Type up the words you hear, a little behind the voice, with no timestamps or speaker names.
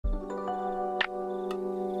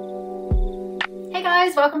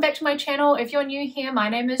guys, welcome back to my channel. If you're new here, my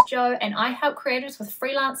name is Jo and I help creators with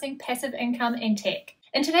freelancing, passive income and tech.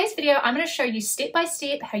 In today's video, I'm going to show you step by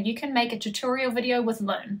step how you can make a tutorial video with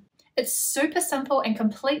Loom. It's super simple and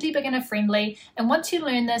completely beginner friendly, and once you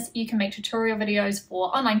learn this, you can make tutorial videos for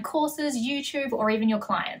online courses, YouTube or even your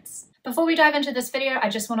clients. Before we dive into this video, I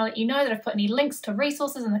just want to let you know that I've put any links to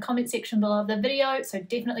resources in the comment section below the video, so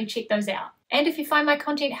definitely check those out. And if you find my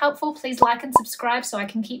content helpful, please like and subscribe so I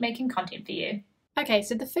can keep making content for you. Okay,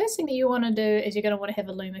 so the first thing that you want to do is you're going to want to have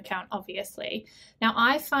a Loom account, obviously. Now,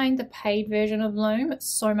 I find the paid version of Loom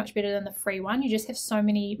so much better than the free one. You just have so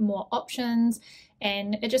many more options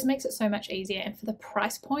and it just makes it so much easier. And for the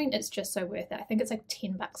price point, it's just so worth it. I think it's like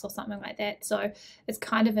 10 bucks or something like that. So it's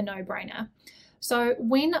kind of a no-brainer. So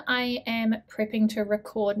when I am prepping to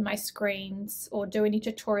record my screens or do any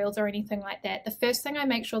tutorials or anything like that, the first thing I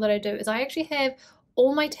make sure that I do is I actually have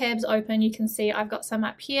all my tabs open. You can see I've got some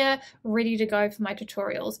up here ready to go for my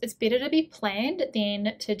tutorials. It's better to be planned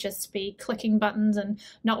than to just be clicking buttons and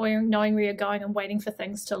not knowing where you're going and waiting for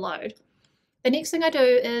things to load. The next thing I do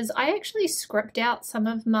is I actually script out some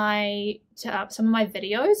of my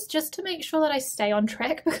videos just to make sure that I stay on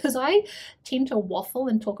track, because I tend to waffle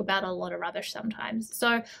and talk about a lot of rubbish sometimes.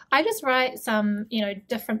 So I just write some,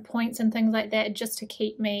 different points and things like that just to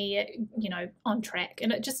keep me, on track,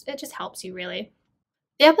 and it just helps you really.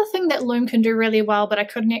 The other thing that Loom can do really well, but I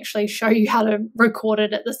couldn't actually show you how to record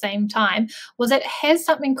it at the same time, was it has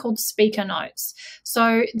something called speaker notes.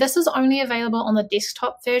 So this is only available on the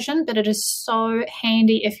desktop version, but it is so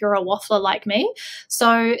handy if you're a waffler like me.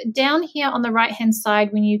 So down here on the right hand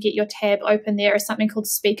side, when you get your tab open, there is something called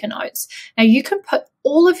speaker notes. Now you can put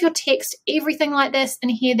all of your text, everything like this in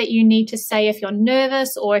here that you need to say if you're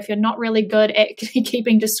nervous or if you're not really good at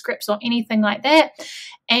keeping to scripts or anything like that.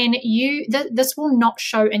 And this will not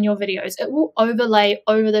show in your videos. It will overlay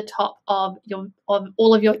over the top of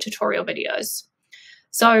all of your tutorial videos.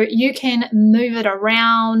 So you can move it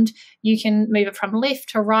around, you can move it from left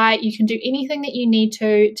to right, you can do anything that you need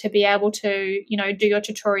to be able to, do your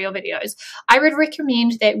tutorial videos. I would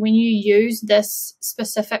recommend that when you use this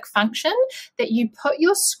specific function, that you put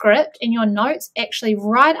your script and your notes actually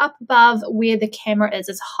right up above where the camera is,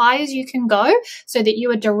 as high as you can go, so that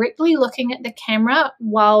you are directly looking at the camera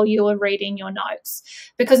while you are reading your notes.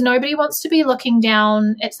 Because nobody wants to be looking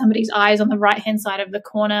down at somebody's eyes on the right-hand side of the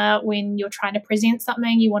corner when you're trying to present something.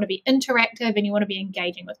 You want to be interactive and you want to be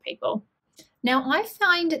engaging with people. Now, I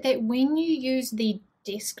find that when you use the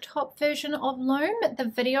desktop version of Loom, the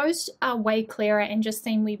videos are way clearer and just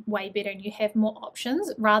seem way better, and you have more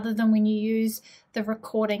options rather than when you use the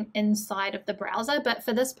recording inside of the browser. But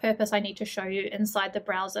for this purpose, I need to show you inside the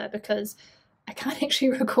browser because I can't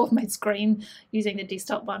actually record my screen using the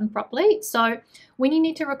desktop one properly. So when you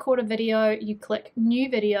need to record a video, you click New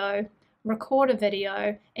Video, record a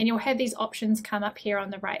video, and you'll have these options come up here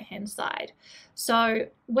on the right hand side. So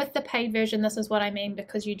with the paid version, this is what I mean,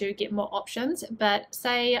 because you do get more options. But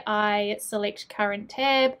say I select current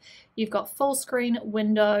tab, you've got full screen,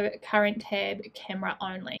 window, current tab, camera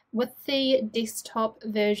only. With the desktop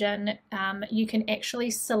version, you can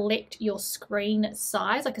actually select your screen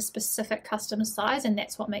size, like a specific custom size, and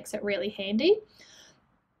that's what makes it really handy.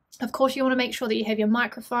 Of course, you want to make sure that you have your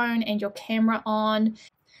microphone and your camera on.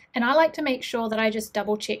 And I like to make sure that I just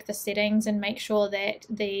double check the settings and make sure that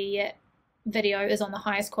the video is on the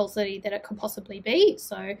highest quality that it could possibly be.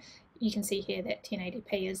 So you can see here that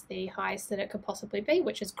 1080p is the highest that it could possibly be,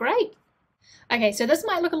 which is great. Okay, so this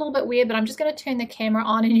might look a little bit weird, but I'm just going to turn the camera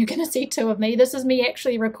on and you're going to see two of me. This is me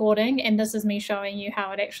actually recording and this is me showing you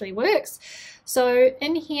how it actually works. So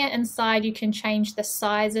in here inside, you can change the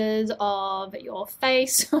sizes of your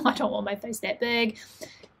face. I don't want my face that big.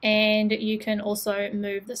 And you can also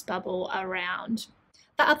move this bubble around.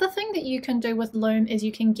 The other thing that you can do with Loom is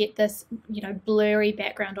you can get this, blurry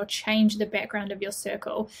background or change the background of your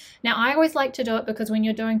circle. Now, I always like to do it because when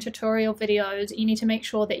you're doing tutorial videos, you need to make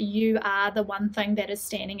sure that you are the one thing that is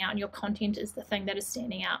standing out and your content is the thing that is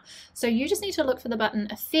standing out. So you just need to look for the button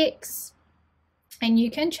Effects, and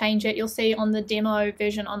you can change it. You'll see on the demo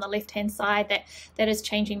version on the left hand side that is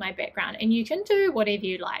changing my background, and you can do whatever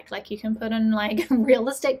you like you can put in like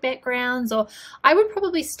realistic backgrounds, or I would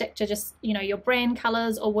probably stick to just your brand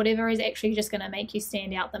colors or whatever is actually just going to make you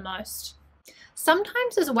stand out the most.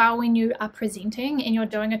 Sometimes as well, when you are presenting and you're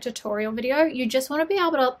doing a tutorial video, you just want to be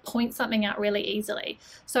able to point something out really easily.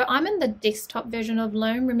 So I'm in the desktop version of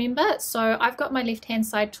Loom, remember? So I've got my left-hand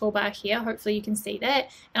side toolbar here. Hopefully you can see that.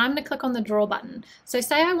 And I'm going to click on the draw button. So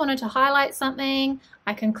say I wanted to highlight something,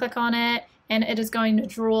 I can click on it and it is going to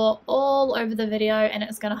draw all over the video, and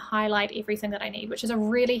it's going to highlight everything that I need, which is a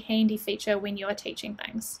really handy feature when you are teaching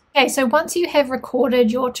things. Okay, so once you have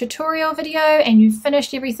recorded your tutorial video and you've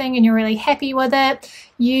finished everything and you're really happy with it,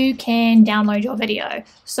 you can download your video.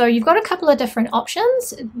 So you've got a couple of different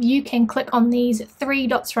options. You can click on these three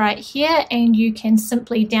dots right here and you can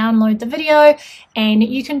simply download the video, and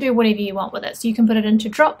you can do whatever you want with it. So you can put it into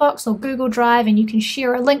Dropbox or Google Drive and you can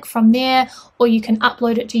share a link from there, or you can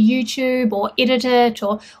upload it to YouTube or edit it,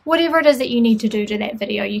 or whatever it is that you need to do to that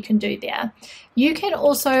video, you can do there. You can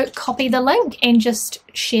also copy the link and just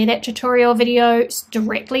share that tutorial video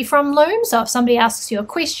directly from Loom. So if somebody asks you a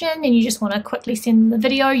question and you just want to quickly send them the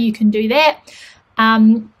video, you can do that.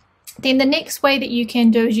 Then the next way that you can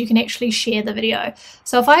do is you can actually share the video.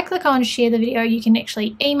 So if I click on share the video, you can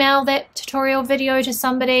actually email that tutorial video to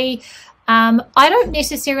somebody. I don't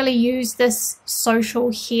necessarily use this social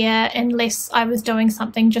here unless I was doing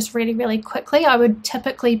something just really, really quickly. I would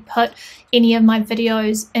typically put any of my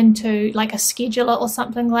videos into like a scheduler or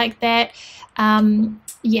something like that.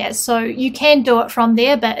 Yeah, so you can do it from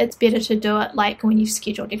there, but it's better to do it like when you've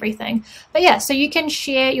scheduled everything. But yeah, so you can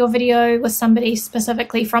share your video with somebody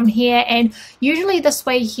specifically from here, and usually this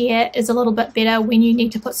way here is a little bit better when you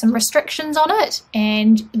need to put some restrictions on it,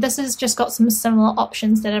 and this has just got some similar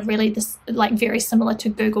options that are really very similar to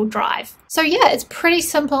Google Drive. So yeah, it's pretty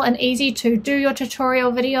simple and easy to do your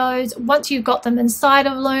tutorial videos. Once you've got them inside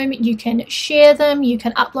of Loom, you can share them, you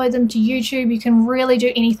can upload them to YouTube, you can really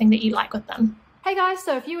do anything that you like with them. Hey guys,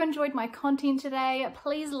 so if you enjoyed my content today,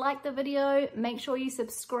 please like the video, make sure you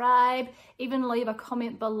subscribe, even leave a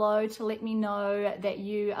comment below to let me know that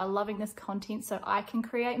you are loving this content so I can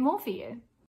create more for you.